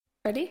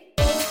Ready?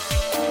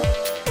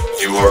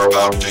 You are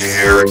about to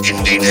hear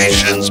Indie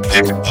Nation's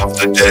Pick of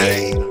the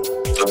Day,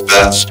 the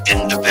best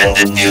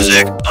independent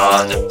music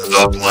on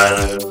the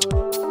planet.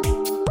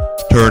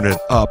 Turn it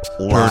up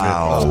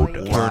loud. Turn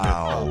it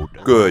loud.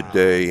 Good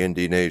day,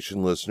 Indie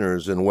Nation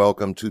listeners, and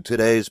welcome to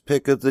today's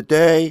Pick of the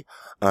Day.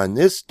 On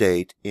this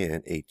date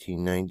in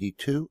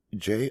 1892,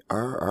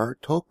 J.R.R.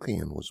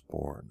 Tolkien was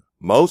born.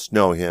 Most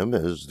know him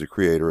as the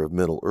creator of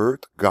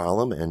Middle-earth,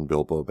 Gollum, and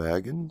Bilbo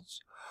Baggins.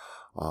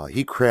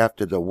 He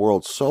crafted a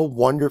world so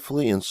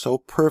wonderfully and so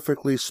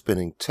perfectly,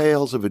 spinning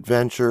tales of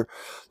adventure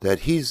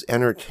that he's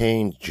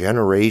entertained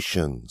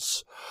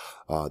generations.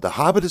 The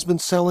Hobbit has been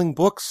selling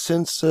books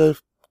since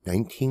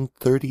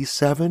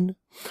 1937.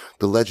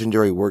 The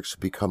legendary works have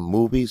become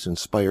movies,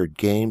 inspired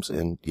games,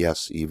 and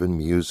yes, even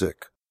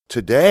music.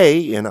 Today,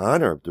 in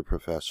honor of the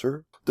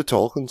professor, the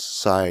Tolkien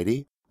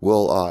Society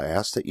will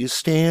ask that you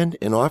stand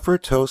and offer a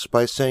toast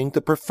by saying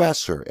the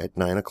professor at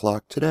 9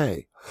 o'clock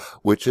today,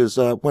 which is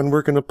when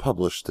we're going to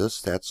publish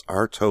this. That's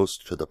our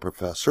toast to the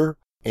professor.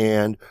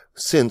 And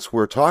since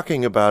we're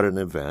talking about an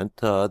event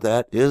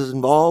that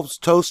involves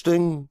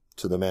toasting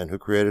to the man who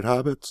created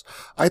Hobbits,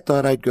 I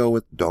thought I'd go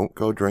with Don't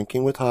Go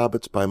Drinking with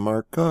Hobbits by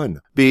Mark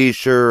Gunn. Be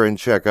sure and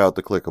check out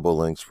the clickable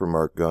links for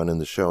Mark Gunn in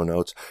the show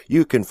notes.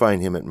 You can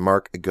find him at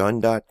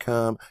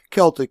markgunn.com,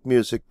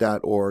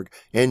 celticmusic.org,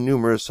 and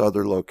numerous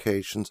other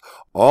locations.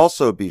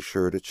 Also be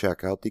sure to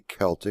check out the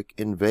Celtic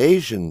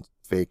Invasion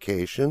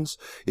Vacations.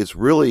 It's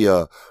really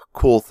a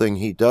cool thing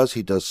he does.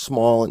 He does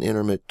small and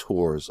intimate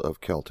tours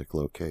of Celtic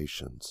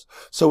locations.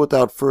 So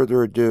without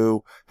further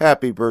ado,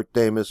 happy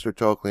birthday, Mr.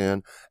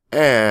 Tolkien,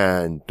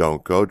 and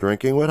don't go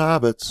drinking with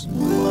hobbits.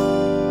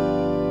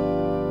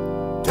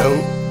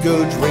 Don't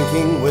go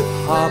drinking with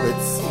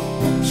hobbits.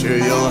 Sure,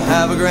 you'll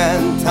have a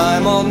grand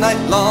time all night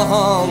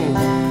long.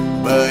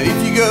 But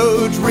if you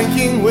go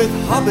drinking with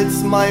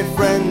hobbits, my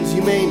friends,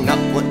 you may not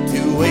want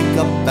to wake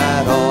up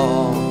at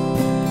all.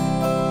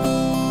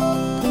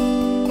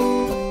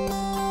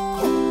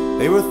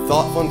 They were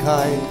thoughtful and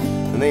kind,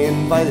 and they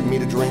invited me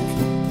to drink.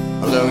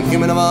 A lone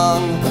human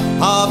among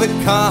hobbit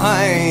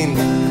kind.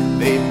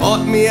 They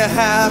bought me a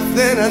half,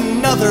 then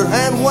another,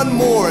 and one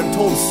more, and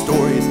told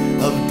stories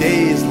of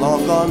days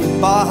long gone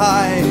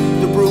by.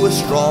 The brew was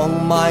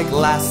strong, my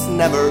glass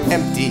never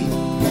empty,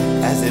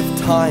 as if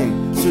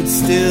time stood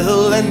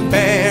still and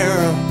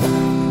bare.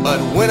 But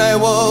when I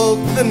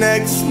woke the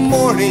next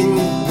morning,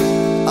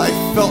 I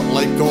felt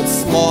like old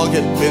Smog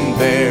had been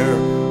there.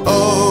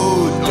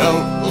 Oh,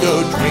 don't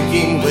go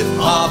drinking with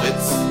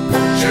hobbits.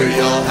 Sure,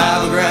 you'll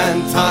have a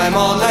grand time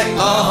all night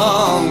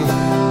long.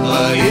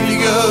 But if you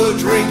go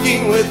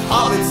drinking with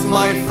hobbits,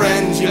 my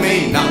friends, you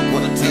may not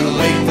want to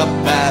wake up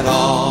at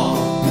all.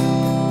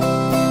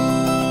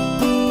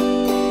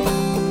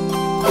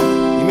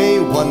 You may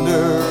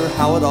wonder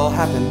how it all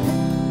happened.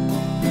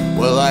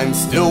 Well, I'm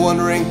still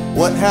wondering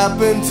what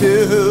happened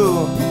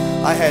too.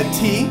 I had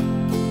tea,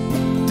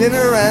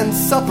 dinner, and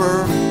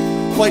supper.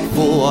 Quite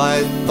full,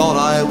 I thought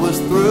I was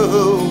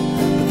through.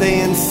 But they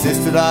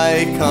insisted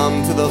I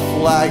come to the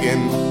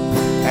flagon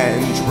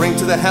and drink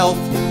to the health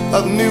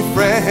of new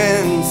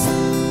friends.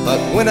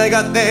 But when I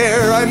got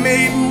there, I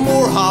made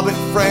more hobbit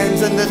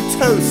friends, and the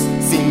toast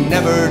seemed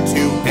never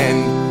to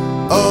end.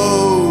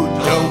 Oh,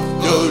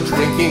 don't go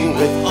drinking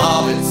with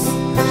hobbits.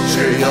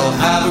 Sure, you'll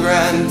have a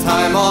grand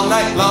time all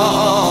night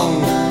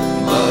long.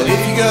 But if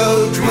you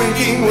go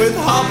drinking with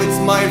hobbits,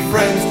 my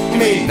friends, you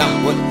may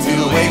not want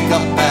to wake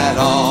up at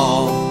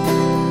all.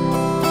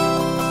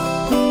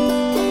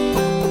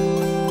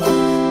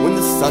 When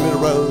the sun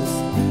arose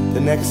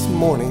the next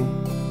morning,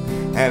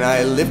 and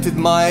I lifted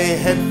my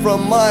head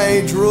from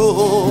my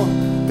drool,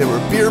 there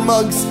were beer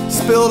mugs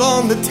spilled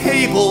on the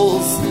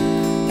tables,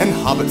 and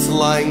hobbits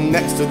lying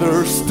next to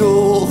their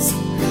stools.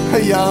 A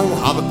young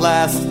hobbit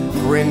lass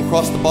grinned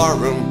across the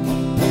barroom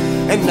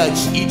and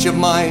nudged each of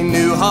my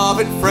new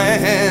hobbit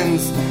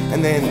friends.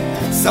 And then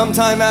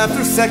sometime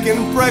after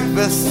second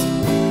breakfast,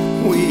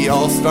 we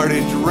all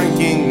started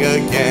drinking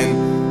again.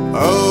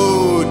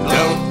 Oh,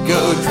 don't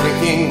go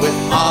drinking with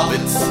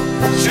hobbits.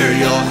 Sure,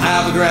 you'll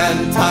have a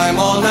grand time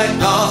all night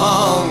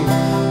long.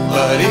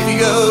 But if you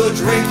go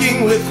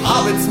drinking with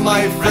hobbits,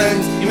 my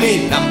friends, you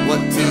may not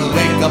want to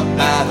wake up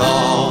at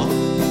all.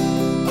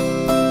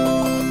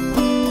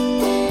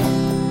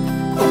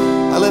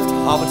 I left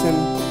Hobbiton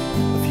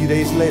a few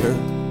days later.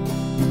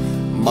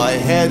 My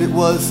head, it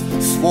was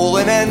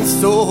swollen and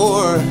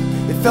sore.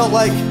 It felt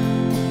like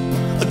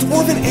a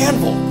dwarven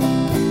anvil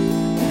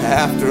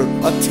after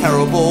a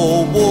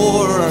terrible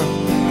war.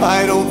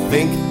 I don't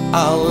think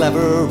I'll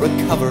ever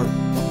recover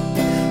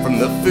from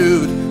the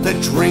food, the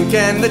drink,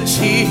 and the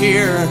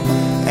cheer.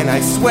 And I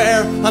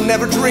swear I'll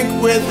never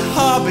drink with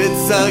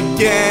hobbits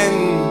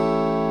again,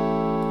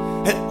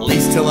 at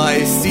least till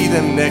I see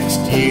them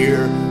next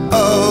year.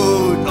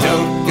 Oh,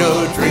 don't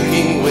go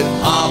drinking with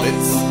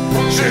hobbits.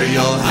 Sure,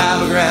 you'll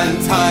have a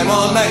grand time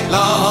all night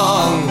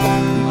long.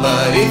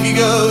 But if you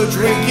go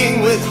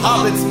drinking with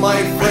hobbits,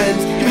 my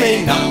friends, you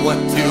may not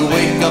want to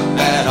wake up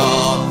at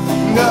all.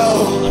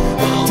 No,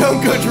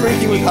 don't go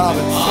drinking with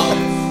hobbits.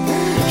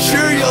 Sure,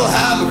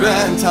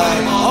 grand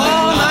time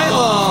all night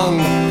long.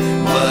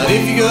 But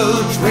if you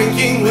go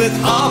drinking with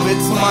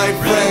hobbits, my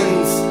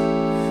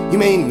friends, you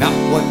may not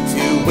want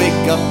to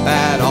wake up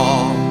at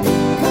all.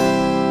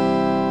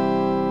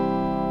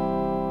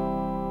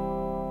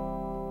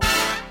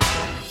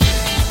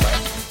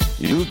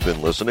 You've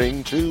been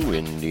listening to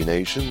Indie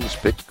Nation's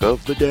Pick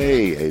of the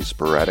Day, a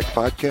sporadic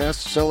podcast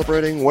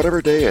celebrating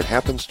whatever day it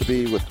happens to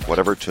be with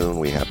whatever tune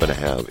we happen to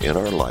have in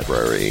our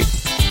library.